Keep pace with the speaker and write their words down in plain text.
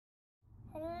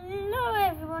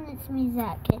it's me,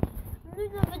 Zach. I'm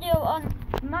doing a video on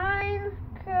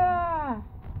Minecraft.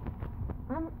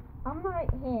 I'm right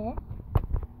here,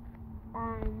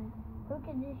 and Poke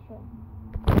Edition.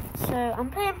 So I'm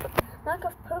playing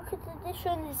Minecraft Poke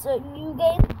Edition. It's a new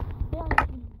game. It's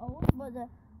old, but the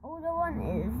older one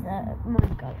is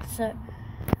Minecraft. So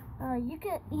you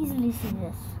can easily see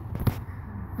this.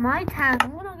 My town.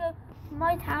 I'm gonna go to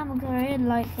my town. I'm gonna go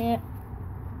like here.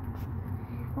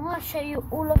 I'm gonna show you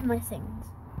all of my things.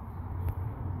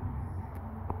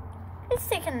 It's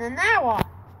taking an hour.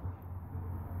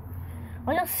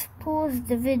 I'll just pause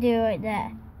the video right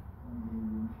there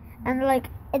and like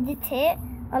edit it.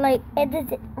 I'm gonna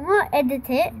edit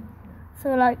it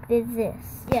so like there's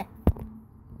this. Yeah.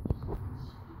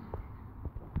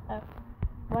 Oh.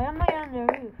 Why am I on the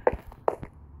roof?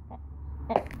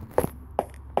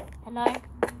 Hello?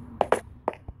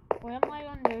 Why am I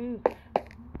on the roof?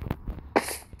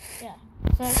 Yeah.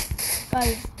 So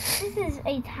guys, this is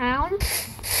a town.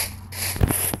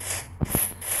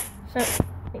 So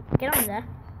get on there.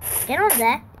 Get on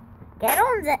there. Get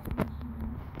on there.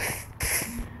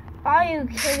 Are you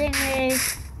kidding me?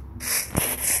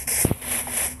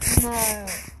 No.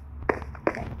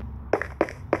 Okay.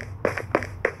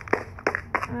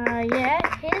 Yeah,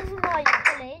 here's my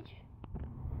village.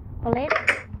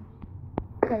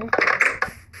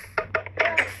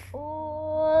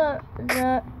 All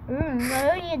the rooms. I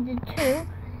only did 2.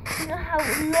 You know how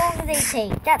long they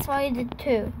take. That's why I did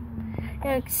 2.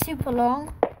 They're like super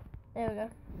long. There we go.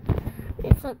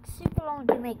 It's like super long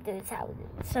to make those houses.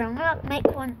 So I'm gonna make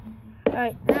one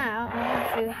right now. I'm gonna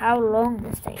show you how long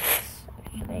this takes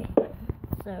actually.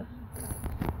 So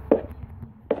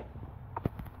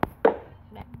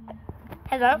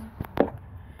hello.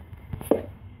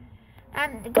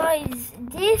 And guys,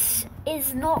 this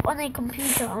is not on a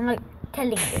computer. I'm like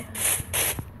telling you.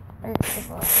 And it's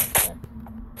so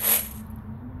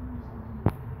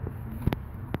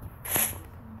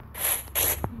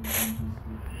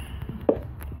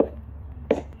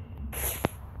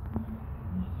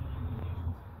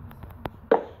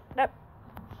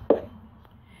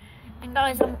and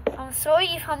guys, I'm sorry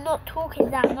if I'm not talking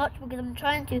that much because I'm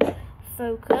trying to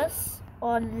focus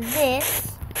on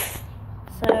this.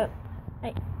 So,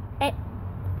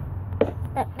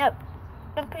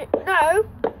 no,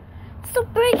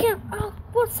 stop breaking. Oh,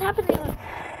 what's happening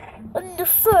on the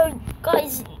phone,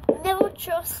 guys? Never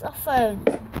trust a phone.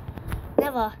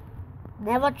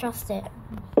 Never trust it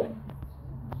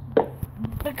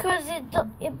because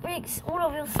it breaks all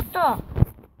of your stuff,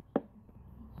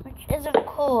 which isn't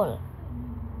cool.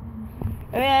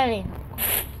 Really.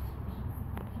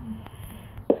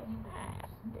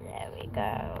 There we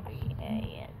go.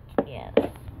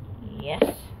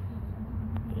 Yes.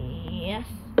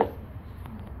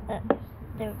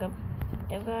 There we go.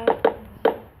 There we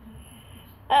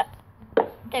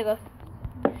go.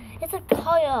 It's a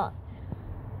tire.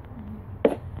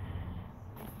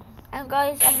 And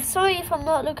guys, I'm sorry if I'm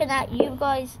not looking at you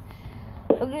guys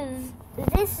because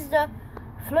this is the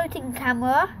floating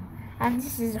camera and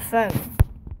this is the phone.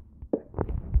 So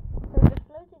the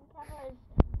floating camera is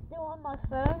still on my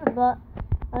phone, but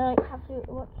I like have to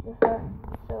watch the phone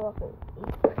so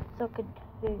I could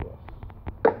do this.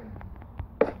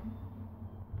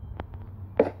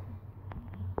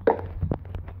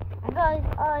 And guys,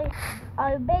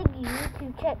 I beg you to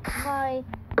check my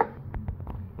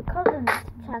cousin's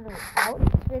channel out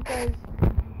because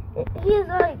he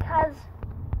like has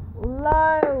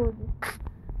loads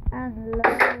and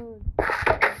loads of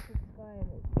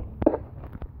subscribers.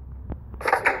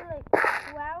 Like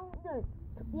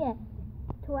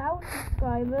 12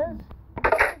 subscribers.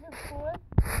 Of course,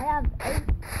 I have 8.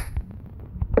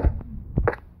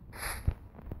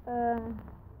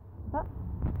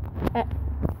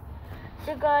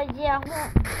 So guys, yeah,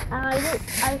 I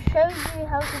showed you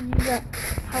how to do that,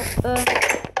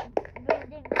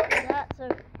 building that. So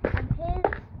and here's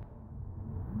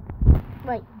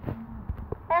wait,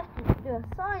 I have to do a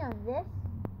sign on this.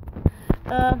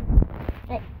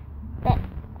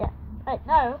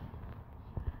 No.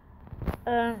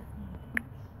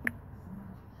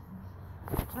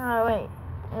 Oh wait,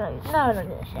 no, look at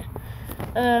this.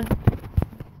 Yeah.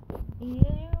 You.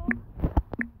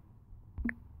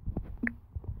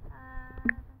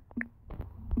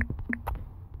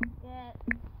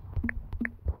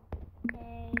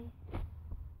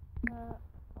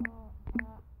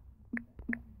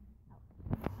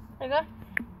 There we go.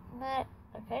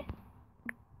 Okay.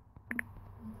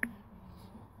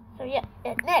 So yeah,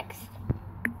 next.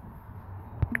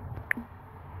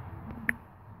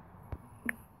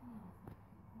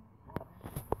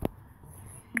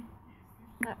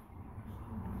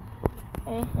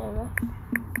 Okay, there we go.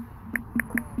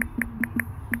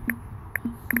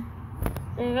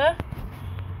 There we go.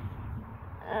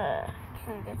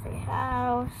 Trying to get to the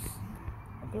house.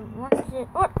 I didn't want it.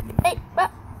 What? Hey,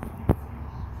 what?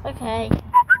 Okay.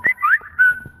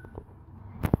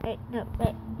 Wait, no,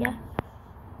 wait, yeah.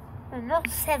 No, not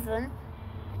 7.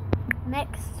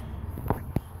 Next.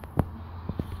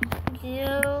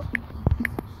 You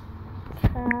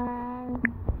can get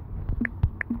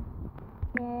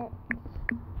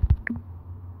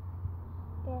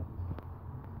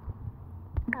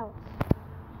house.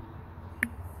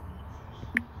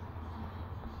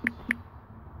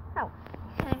 House.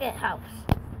 Can I get house?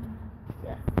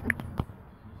 Yeah.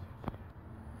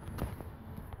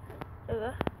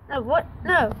 No, what?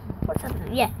 No. What's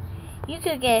happening? Yeah. You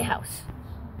could get a house.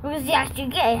 Because you actually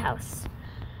get a house.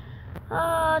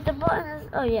 The button is...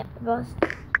 Oh, yeah. It goes.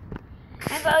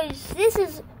 And guys, this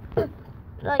is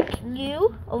like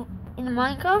new in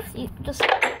Minecraft. You can put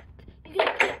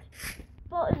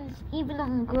buttons even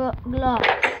on glass.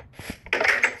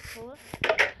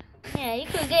 Yeah, you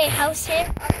could get a house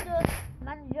here under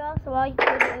manager, so I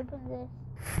could open this.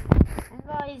 And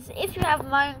guys, if you have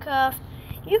Minecraft,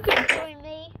 you can join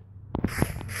me.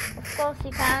 Of course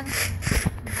you can.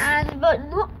 But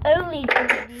not only join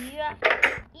me, you have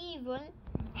to even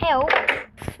help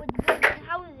with building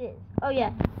houses. Oh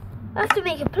yeah, I have to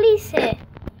make a police here.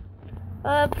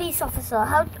 Police officer.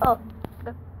 How? Oh,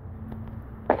 no.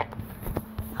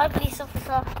 Hi, police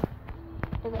officer.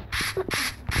 Okay.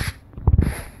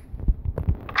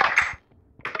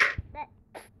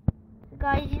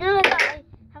 Guys, you know that I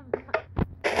have.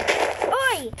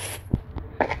 Oi!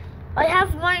 I have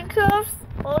Minecraft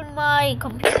on my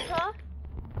computer.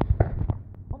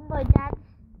 On my dad's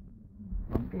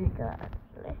computer,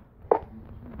 actually.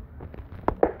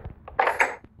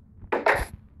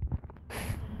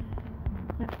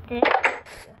 Okay.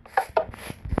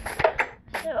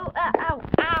 So,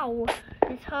 ow!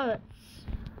 This hurts.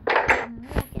 I'm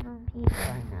walking on people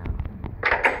right now.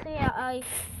 So yeah, I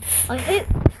hope.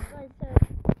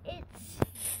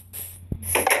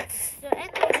 It's the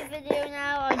end of the video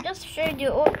now. I just showed you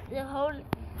all the whole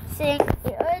thing.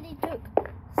 It only took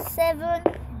 7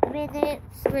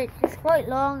 minutes, which is quite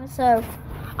long. So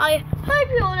I hope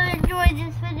you all enjoyed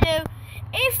this video.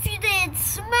 If you did,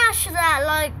 smash that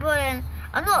like button.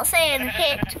 I'm not saying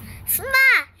hit,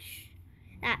 smash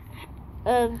that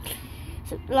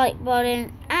like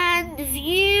button and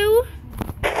view.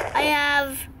 I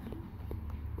have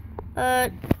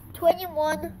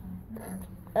 21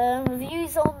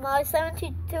 views on my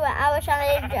 72-hour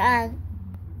challenge, and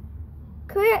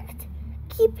correct,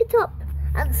 keep it up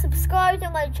and subscribe to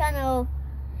my channel.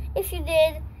 If you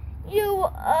did, you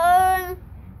earn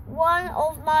one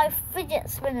of my fidget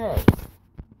spinners.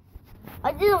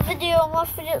 I did a video on my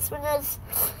fidget spinners,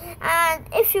 and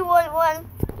if you want one,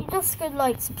 you just could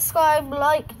like subscribe,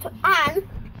 and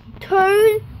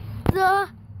turn the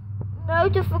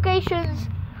notifications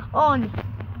on,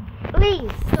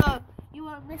 please, so you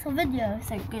won't miss a video.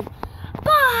 So good.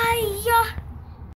 Bye.